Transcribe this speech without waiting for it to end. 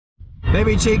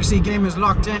Baby Cheeksy game is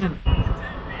locked in.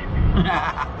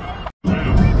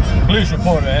 Police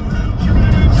report, man.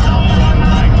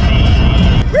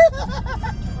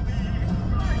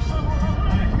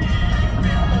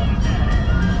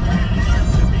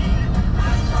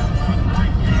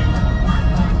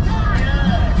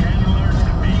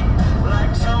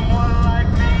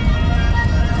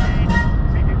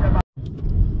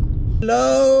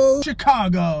 Hello,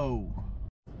 Chicago.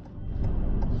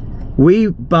 We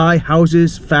buy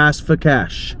houses fast for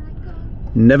cash.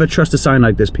 Never trust a sign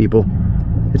like this, people.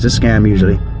 It's a scam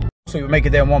usually. So we make it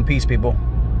there in one piece, people.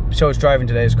 Show us driving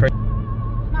today is crazy.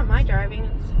 It's not my driving,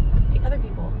 it's the other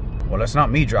people. Well, it's not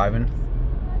me driving.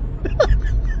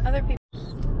 Other people.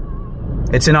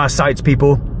 It's in our sights,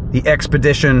 people. The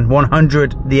Expedition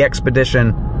 100, the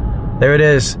Expedition. There it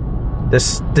is.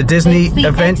 The Disney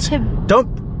event.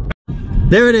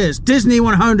 There it is. Disney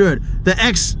 100. The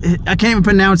X. I can't even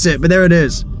pronounce it, but there it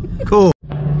is. Cool.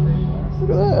 Look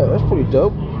at that. That's pretty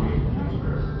dope.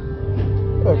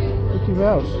 Look, Mickey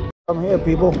Mouse. I'm here,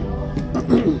 people.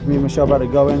 Me and Michelle about to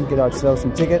go in, get ourselves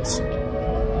some tickets.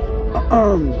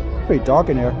 Pretty dark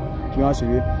in here, to be honest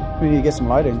with you. We need to get some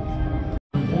lighting.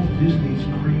 Walt Disney's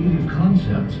creative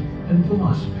concepts and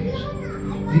philosophies.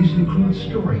 These include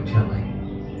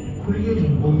storytelling,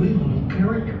 creating believable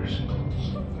characters,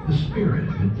 the spirit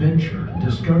of adventure and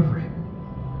discovery,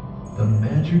 the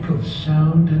magic of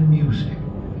sound and music,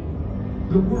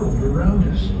 the world around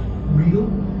us, real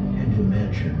and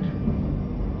imagined,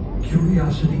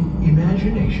 curiosity,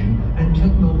 imagination, and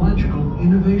technological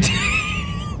innovation,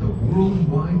 the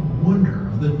worldwide wonder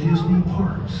of the Disney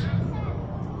parks,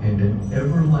 and an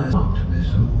everlasting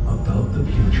optimism about the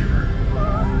future.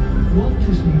 Walt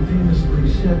Disney famously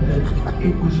said that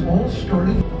it was all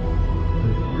starting, but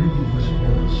it really was all.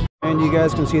 And you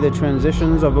guys can see the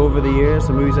transitions of over the years.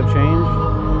 The movies have changed.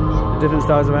 The different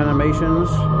styles of animations.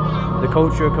 The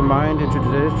culture combined into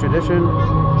tradition.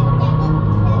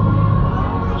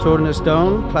 Sword in the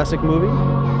Stone, classic movie.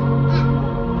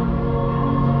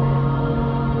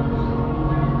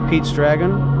 Pete's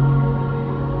Dragon.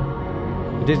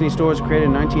 The Disney Store was created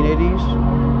in 1980s.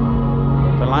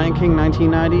 The Lion King,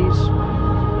 1990s.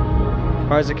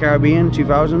 Pirates of the Caribbean,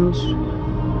 2000s.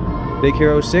 Big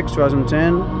Hero 6,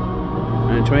 2010.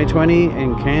 And in 2020,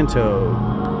 Encanto.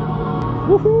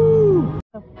 Woohoo!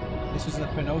 This is the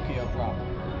Pinocchio prop.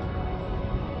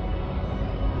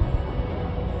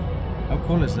 How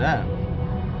cool is that?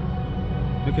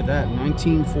 Look at that,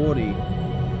 1940.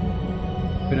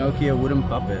 Pinocchio wooden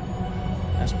puppet.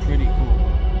 That's pretty cool.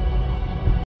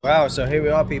 Wow, so here we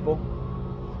are, people.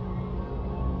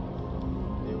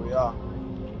 Here we are.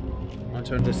 I'll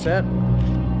turn the set.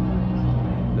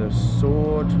 The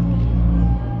sword.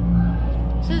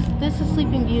 This is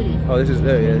Sleeping Beauty. Oh, this is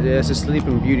this is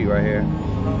Sleeping Beauty right here.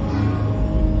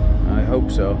 I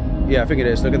hope so. Yeah, I think it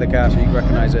is. Look at the castle. You can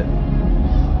recognize it.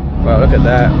 Wow, look at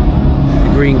that.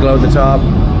 The green glow at the top.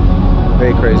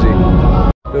 Very crazy.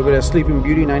 A little bit of Sleeping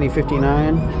Beauty,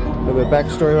 1959. A little bit of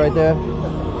backstory right there.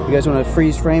 If you guys want to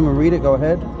freeze frame and read it, go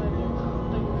ahead.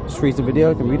 Just freeze the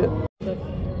video. You can read it.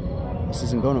 This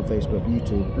isn't going on Facebook,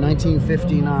 YouTube.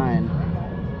 1959.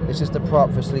 This is the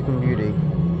prop for Sleeping Beauty.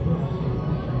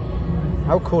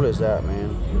 How cool is that,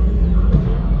 man?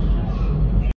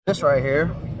 This right here,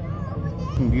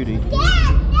 Beauty.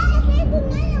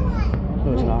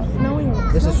 No, it's not.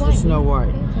 This is for Snow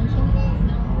White.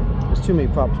 There's too many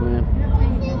props, man.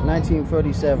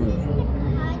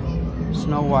 1937.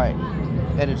 Snow White.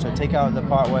 Editor, take out the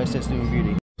part where it says Sleeping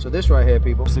Beauty. So this right here,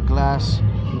 people, is a glass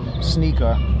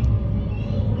sneaker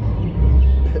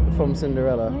from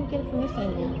Cinderella. I don't get it from this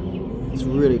angle. It's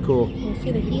really cool. You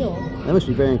see the heel. That must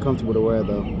be very uncomfortable to wear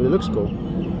though, but it looks cool.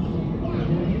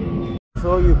 For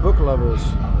all you book lovers,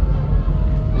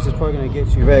 this is probably going to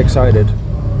get you very excited.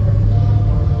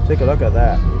 Take a look at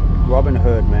that. Robin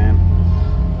Hood, man.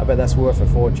 I bet that's worth a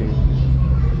fortune.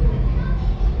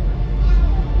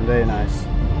 Very nice.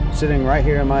 Sitting right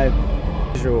here in my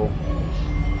visual.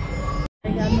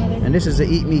 And this is the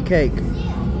Eat Me cake.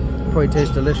 Probably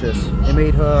tastes delicious. They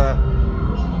made her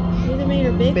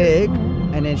big,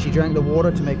 and then she drank the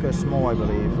water to make her small, I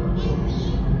believe.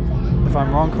 If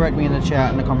I'm wrong, correct me in the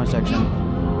chat in the comment section.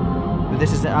 But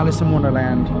this is the Alice in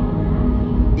Wonderland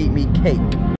Eat Me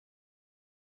cake.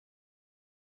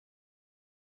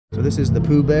 So this is the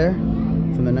Pooh Bear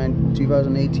from the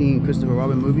 2018 Christopher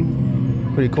Robin movie.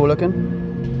 Pretty cool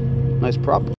looking. Nice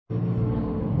prop.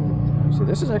 So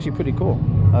this is actually pretty cool.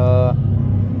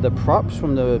 The props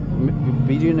from the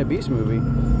Beauty and the Beast movie,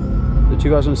 the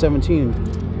 2017.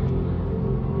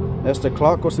 That's the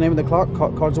clock. What's the name of the clock?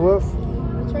 Codsworth?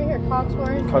 It's right here,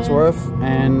 Cogsworth. Codsworth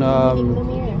and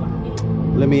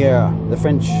Lumiere, the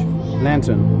French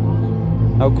lantern.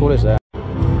 How cool is that? How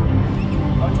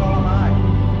tall am I?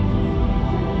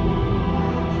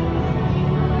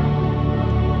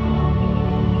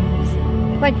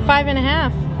 Like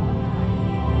 5.5.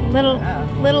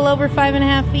 Little over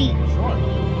 5.5 feet.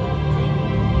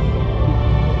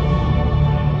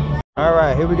 All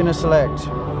right, who are we gonna select?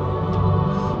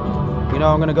 You know,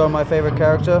 I'm gonna go with my favorite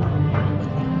character.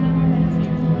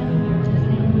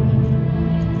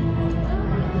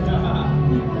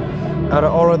 Out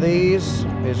of all of these,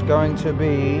 is going to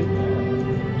be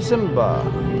Simba.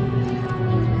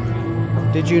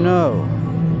 Did you know?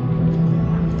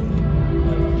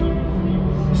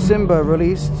 Simba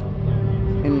released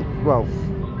in, well,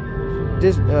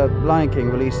 Lion King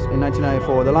released in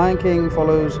 1994. The Lion King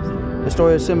follows the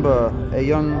story of Simba, a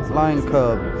young lion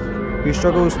cub who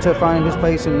struggles to find his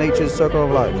place in nature's circle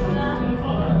of life.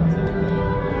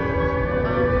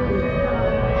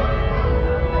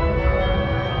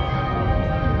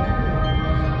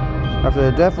 After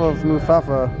the death of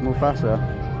Mufasa,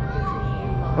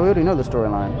 we already know the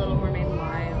storyline. Little Mermaid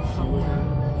Live.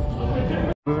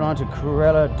 Moving on to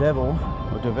Cruella de Vil,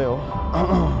 or DeVille.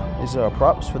 These are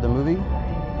props for the movie.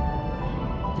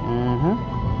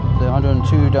 The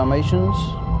 102 Dalmatians,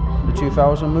 the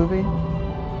 2000 movie,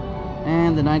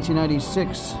 and the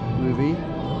 1996 movie,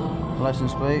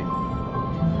 license plate.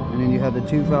 And then you have the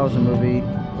 2000 movie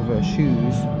with her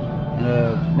shoes and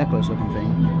a necklace looking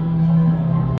thing.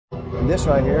 And this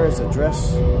right here is a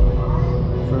dress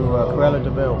through Cruella de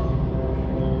Vil.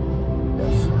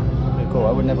 Yes, pretty cool.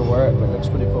 I would never wear it, but it looks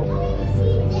pretty cool.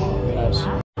 Nice.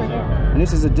 And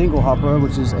this is a dingle hopper,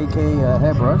 which is aka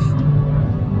hairbrush.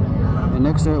 And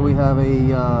next to it we have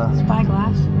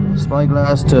a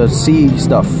spyglass to see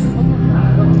stuff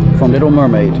from Little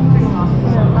Mermaid.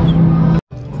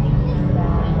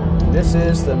 This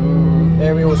is the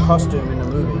Ariel's costume in the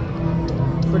movie.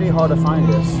 Pretty hard to find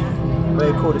this.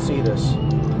 Very cool to see this.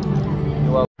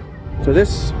 So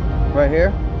this right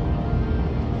here,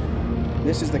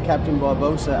 this is the Captain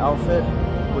Barbossa outfit,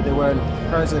 what they wear in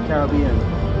Pirates of the Caribbean.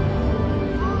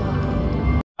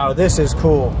 Now this is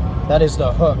cool. That is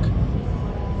the hook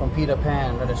from Peter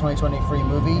Pan, the 2023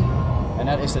 movie, and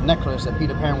that is the necklace that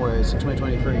Peter Pan wears in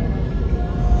 2023.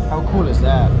 How cool is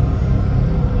that?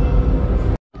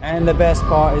 And the best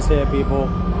part is here, people.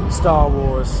 Star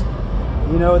Wars.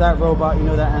 You know that robot, you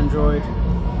know that android.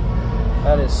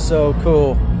 That is so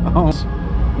cool. Oh,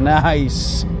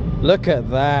 nice. Look at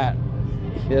that.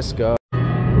 Yes, go.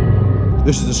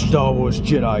 This is the Star Wars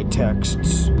Jedi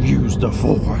texts. Use the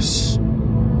Force.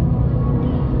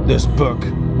 This book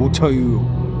will tell you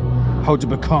how to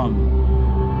become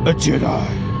a Jedi.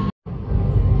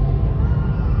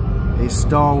 A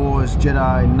Star Wars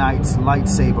Jedi Knight's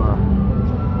lightsaber.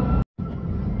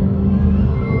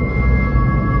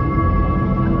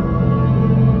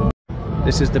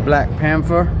 This is the Black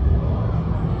Panther.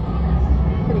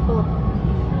 Pretty cool.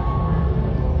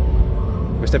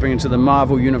 We're stepping into the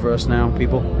Marvel universe now,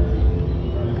 people.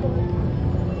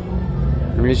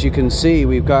 And as you can see,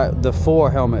 we've got the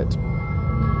Thor helmet,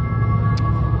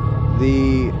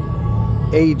 the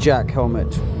Ajak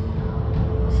helmet,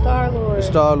 Star-Lord. the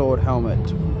Star-Lord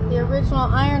helmet, The original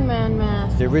Iron Man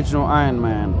mask. the original Iron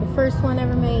Man, The first one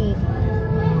ever made.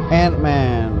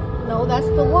 Ant-Man, No, that's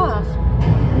the Wasp.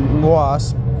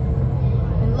 Wasp,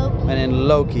 And Loki. and then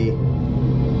Loki.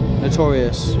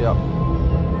 Notorious, yep.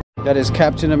 That is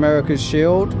Captain America's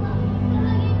shield.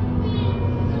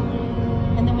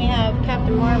 And then we have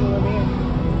Captain Marvel over here.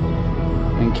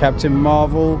 And Captain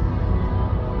Marvel.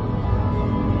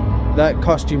 That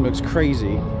costume looks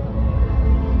crazy.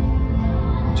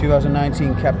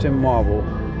 2019 Captain Marvel.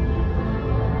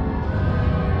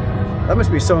 That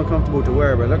must be so uncomfortable to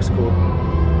wear, but it looks cool.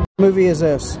 What movie is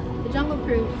this? The Jungle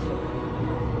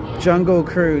Cruise. Jungle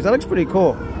Cruise. That looks pretty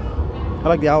cool. I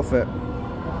like the outfit.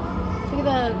 Look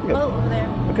at the boat over there.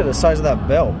 Look at the size of that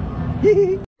belt.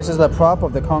 This is the prop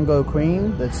of the Congo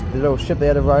Queen. That's the little ship they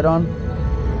had to ride on.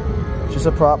 It's just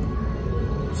a prop.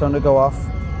 Something to go off.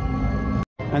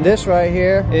 And this right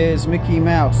here is Mickey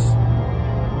Mouse.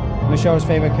 Michelle's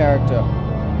favorite character.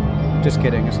 Just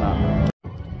kidding, it's not.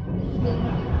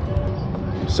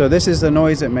 So this is the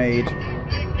noise it made.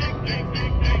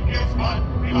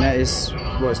 And that is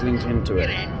what's linked into it.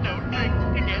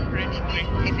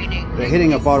 They're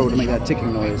hitting a bottle to make that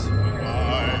ticking noise.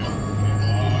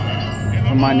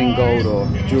 For mining gold or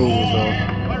jewels or...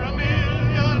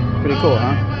 Pretty cool,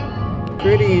 huh?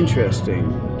 Pretty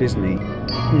interesting. Disney.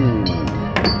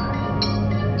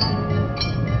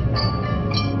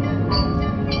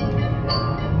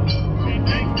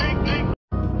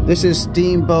 This is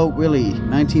Steamboat Willie,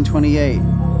 1928.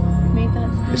 made that.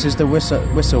 This is the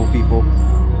whistle people.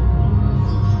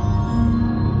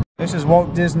 This is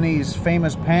Walt Disney's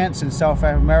famous pants in South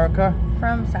America.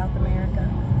 From South America.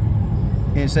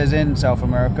 It says in South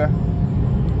America.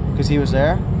 Because he was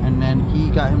there. And then he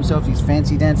got himself these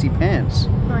fancy dancy pants.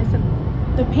 No, I said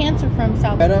the pants are from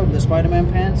South Better the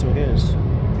Spider-Man pants or his?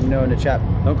 Let me know in the chat.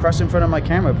 Don't cross in front of my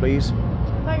camera, please. I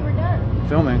thought you were done.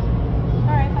 Filming.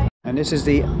 Alright, bye. And this is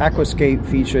the aquascape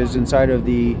features inside of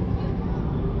the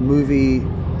movie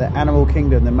The Animal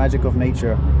Kingdom, The Magic of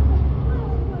Nature.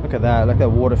 Look at that, look at that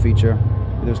water feature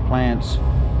with those plants.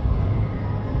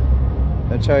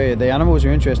 I tell you, the animals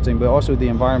are interesting, but also the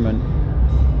environment.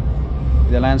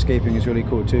 The landscaping is really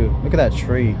cool too. Look at that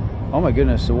tree. Oh my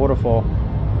goodness, the waterfall.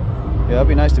 Yeah, that'd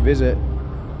be nice to visit.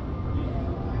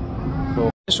 Cool.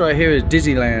 This right here is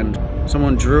Disneyland.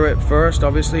 Someone drew it first,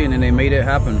 obviously, and then they made it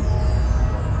happen.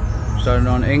 Started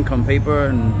on ink on paper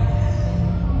and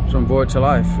someone brought it to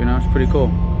life, you know, it's pretty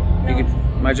cool. You get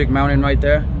Magic Mountain right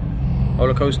there.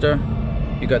 Roller coaster.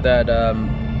 You got that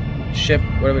ship,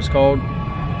 whatever it's called,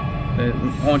 the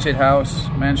haunted house,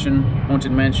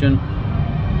 haunted mansion,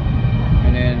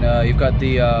 and then you've got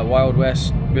the Wild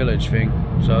West Village thing.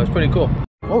 So it's pretty cool.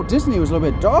 Oh, Disney was a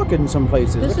little bit dark in some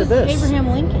places. This Look at is this. Abraham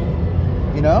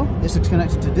Lincoln. You know, this is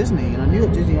connected to Disney, and I knew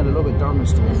that Disney had a little bit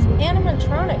darkness to it. This is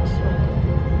animatronics.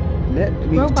 Let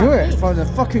me Robot do it face. for the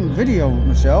fucking video,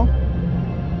 Michelle.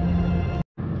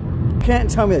 Can't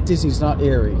tell me that Disney's not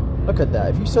eerie. Look at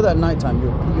that. If you saw that at nighttime,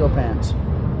 you'd pee your pants.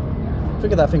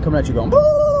 Look at that thing coming at you going,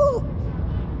 boo!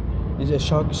 It's a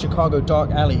Chicago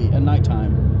dark alley at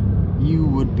nighttime. You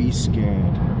would be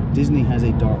scared. Disney has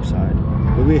a dark side.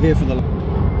 But we're here for the...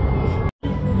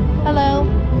 Hello.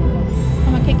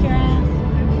 I'm gonna kick your ass.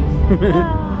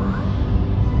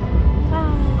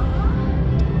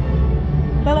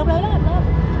 Blah, blah, blah, blah,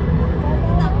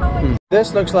 blah.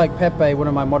 This looks like Pepe, one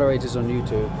of my moderators on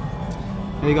YouTube.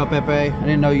 Here you go, Pepe. I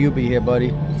didn't know you'd be here,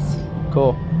 buddy.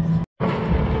 Cool.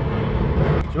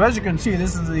 So as you can see,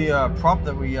 this is the prop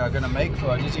that we are going to make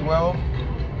for Disney World.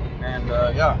 And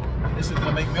yeah, this is going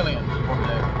to make millions one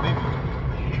day, maybe.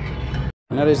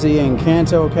 And that is the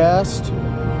Encanto cast.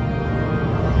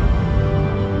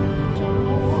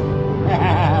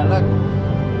 Look,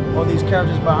 all these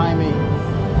characters behind me.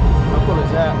 How cool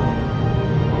is that?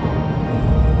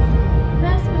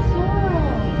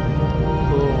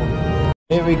 Cool.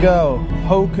 Here we go.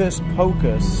 Hocus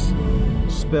Pocus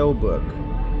spellbook.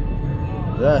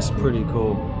 That's pretty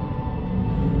cool.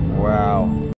 Wow.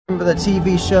 Remember the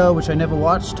TV show, which I never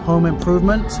watched, Home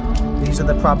Improvement? These are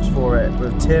the props for it,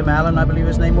 with Tim Allen, I believe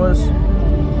his name was.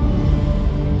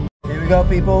 Here we go,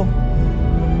 people.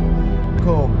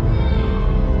 Cool.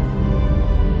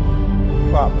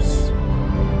 Props.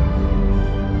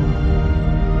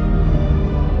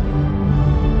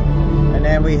 And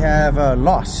then we have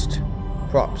Lost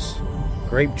props.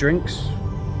 Grape drinks.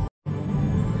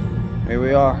 Here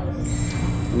we are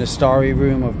in the starry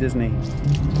room of Disney.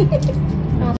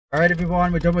 Alright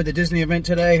everyone, we're done with the Disney event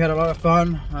today. Had a lot of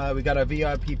fun. We got our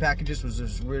VIP packages, which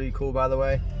was really cool, by the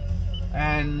way.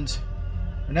 And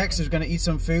next is going to eat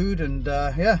some food, and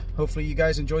yeah, hopefully you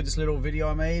guys enjoyed this little video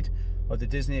I made of the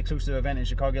Disney exclusive event in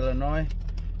Chicago, Illinois.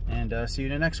 And see you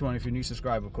in the next one if you're new,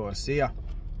 subscribe of course. See ya.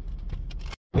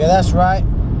 Yeah, that's right.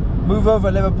 Move over,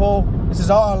 Liverpool. This is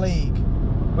our league.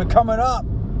 We're coming up.